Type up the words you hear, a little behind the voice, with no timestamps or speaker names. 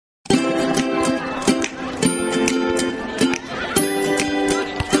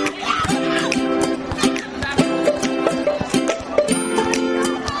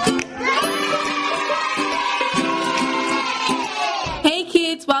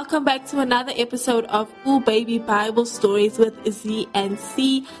welcome back to another episode of Ooh Baby Bible Stories with Z and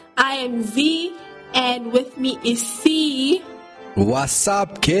C. I am Z, and with me is C. What's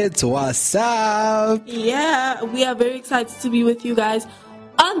up, kids? What's up? Yeah, we are very excited to be with you guys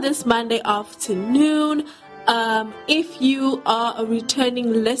on this Monday afternoon. If you are a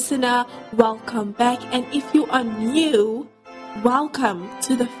returning listener, welcome back. And if you are new, welcome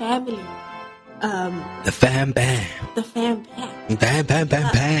to the family. The fam bam. The fam bam. Bam, bam,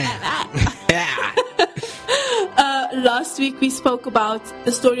 bam, bam. Yeah. Last week we spoke about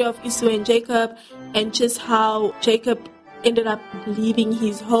the story of Esau and Jacob, and just how Jacob ended up leaving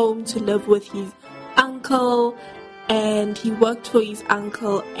his home to live with his uncle, and he worked for his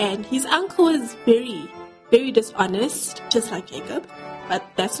uncle, and his uncle was very, very dishonest, just like Jacob, but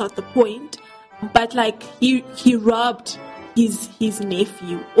that's not the point. But like he robbed his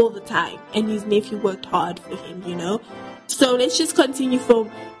nephew all the time, and his nephew worked hard for him, you know. So let's just continue from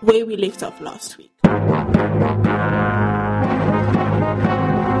where we left off last week.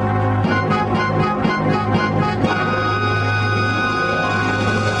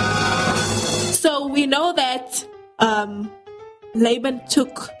 So we know that Laban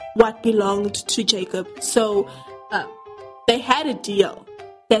took what belonged to Jacob. So they had a deal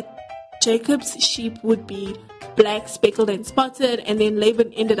that Jacob's sheep would be black, speckled, and spotted, and then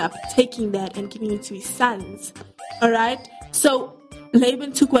Laban ended up taking that and giving it to his sons. Alright? So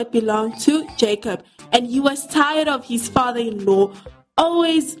Laban took what belonged to Jacob, and he was tired of his father-in-law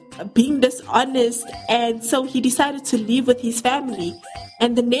always being dishonest, and so he decided to leave with his family.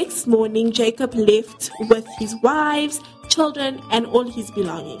 And the next morning, Jacob left with his wives, children, and all his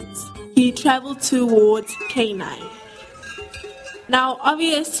belongings. He traveled towards Canaan. Now,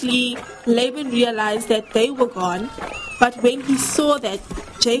 obviously, Laban realized that they were gone, but when he saw that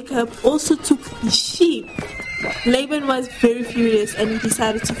Jacob also took his sheep, Laban was very furious, and he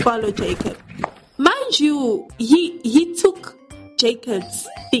decided to follow Jacob. Mind you, he took Jacob's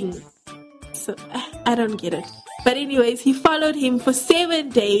thing, so I don't get it. But anyways, he followed him for 7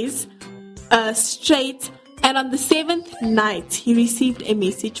 days straight, and on the 7th night, he received a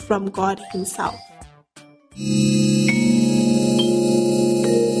message from God himself.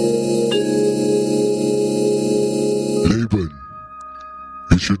 Laban,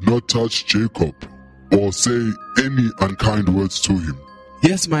 you should not touch Jacob or say any unkind words to him.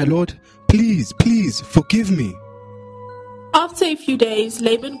 Yes, my lord. Please, forgive me. After a few days,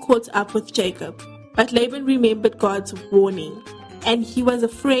 Laban caught up with Jacob, but Laban remembered God's warning, and he was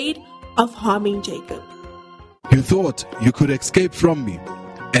afraid of harming Jacob. You thought you could escape from me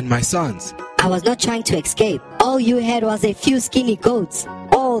and my sons. I was not trying to escape. All you had was a few skinny goats.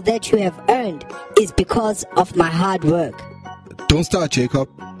 All that you have earned is because of my hard work. Don't start, Jacob.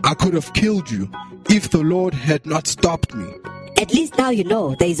 I could have killed you if the Lord had not stopped me. At least now you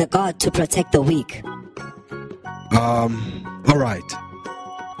know there is a God to protect the weak. All right.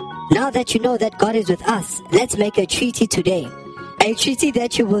 Now that you know that God is with us, let's make a treaty today. A treaty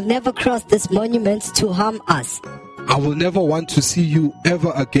that you will never cross this monument to harm us. I will never want to see you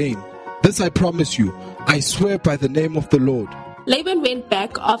ever again. This I promise you. I swear by the name of the Lord. Laban went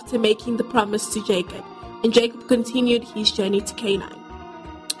back after making the promise to Jacob, and Jacob continued his journey to Canaan.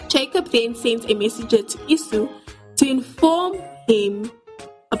 Jacob then sent a messenger to Esau to inform him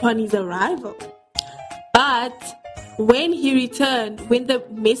upon his arrival. But when the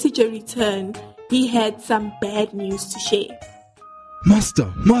messenger returned, he had some bad news to share.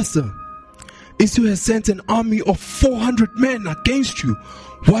 Master, Esau has sent an army of 400 men against you.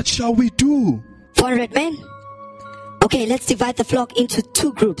 What shall we do? 400 men? Okay, let's divide the flock into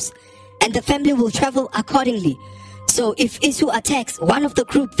 2 groups, and the family will travel accordingly. So if Esau attacks one of the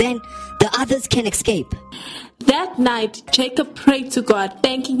group, then the others can escape. That night, Jacob prayed to God,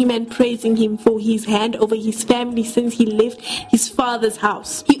 thanking him and praising him for his hand over his family since he left his father's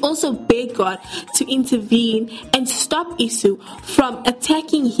house. He also begged God to intervene and stop Esau from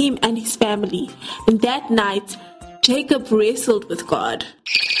attacking him and his family. And that night, Jacob wrestled with God.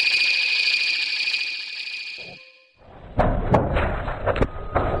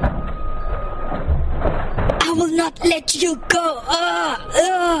 I will not let you go.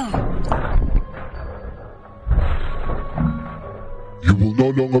 You will no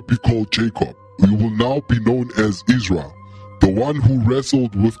longer be called Jacob. You will now be known as Israel, the one who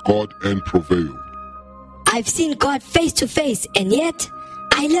wrestled with God and prevailed. I've seen God face to face, and yet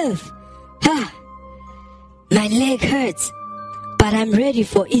I live. My leg hurts, but I'm ready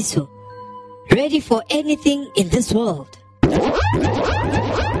for Esau. Ready for anything in this world.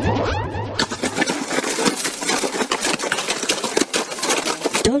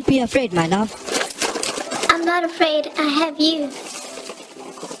 Don't be afraid, my love. I'm not afraid. I have you.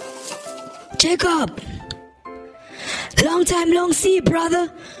 Jacob! Long time long see,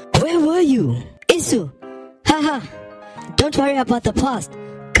 brother. Where were you? Esau. Haha. Don't worry about the past.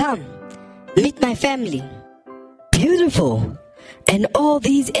 Come, meet my family. Beautiful. And all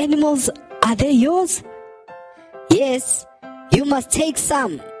these animals, are they yours? Yes, you must take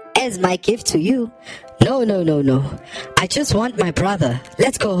some as my gift to you. No. I just want my brother.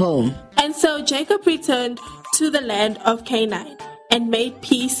 Let's go home. And so Jacob returned to the land of Canaan and made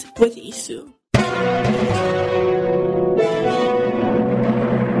peace with Esau.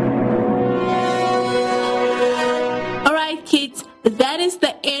 Alright kids, that is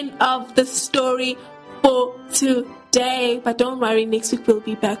the end of the story for today. But don't worry, next week we'll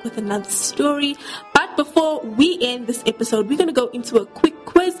be back with another story. But before we end this episode, we're going to go into a quick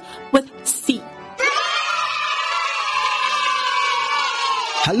quiz with C.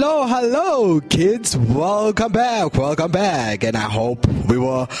 Hello, kids. Welcome back. And I hope we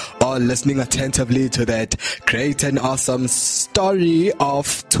were all listening attentively to that great and awesome story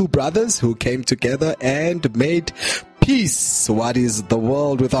of two brothers who came together and made peace. What is the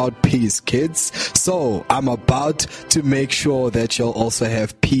world without peace, kids? So I'm about to make sure that you'll also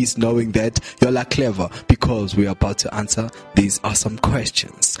have peace knowing that you're clever, because we're about to answer these awesome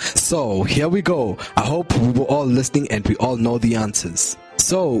questions. So here we go. I hope we were all listening and we all know the answers.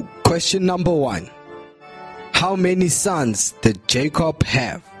 So question number 1. How many sons did Jacob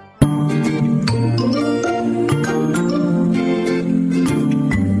have?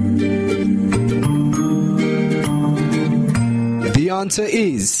 The answer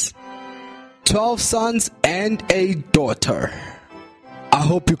is 12 sons and a daughter. I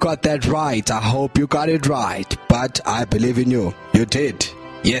hope you got that right. I hope you got it right. But I believe in you. You did.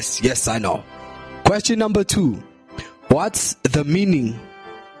 Yes, I know. Question number 2. What's the meaning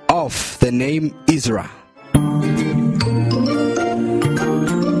of the name Israel?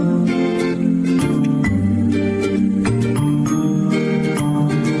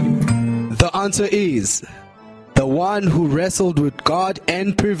 The answer is the one who wrestled with God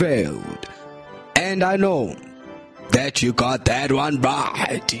and prevailed. And I know that you got that one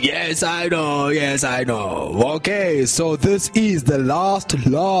right. Yes, I know. Okay, so this is the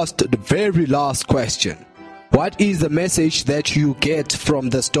very last question. What is the message that you get from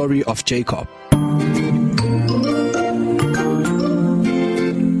the story of Jacob?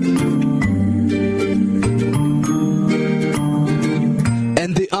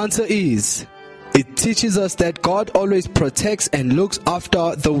 And the answer is, it teaches us that God always protects and looks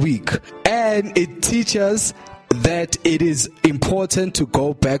after the weak. And it teaches that it is important to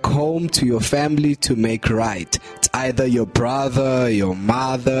go back home to your family to make right. It's either your brother, your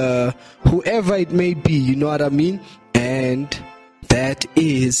mother, whoever it may be, you know what I mean? And that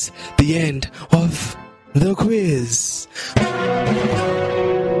is the end of the quiz.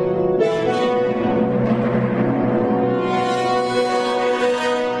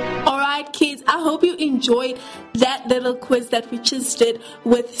 Alright kids, I hope you enjoyed that little quiz that we just did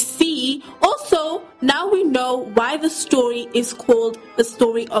with C. Also, now we know why the story is called the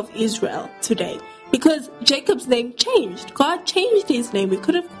story of Israel today. Because Jacob's name changed. God changed his name. We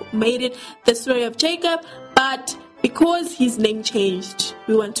could have made it the story of Jacob, but because his name changed,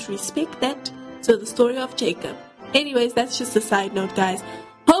 we want to respect that. So the story of Jacob. Anyways, that's just a side note, guys.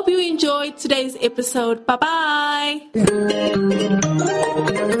 Hope you enjoyed today's episode. Bye-bye.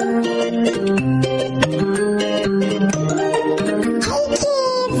 Hi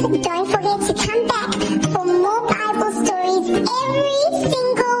kids, don't forget to come back for more Bible stories every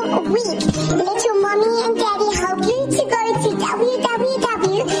single week. Let your mommy and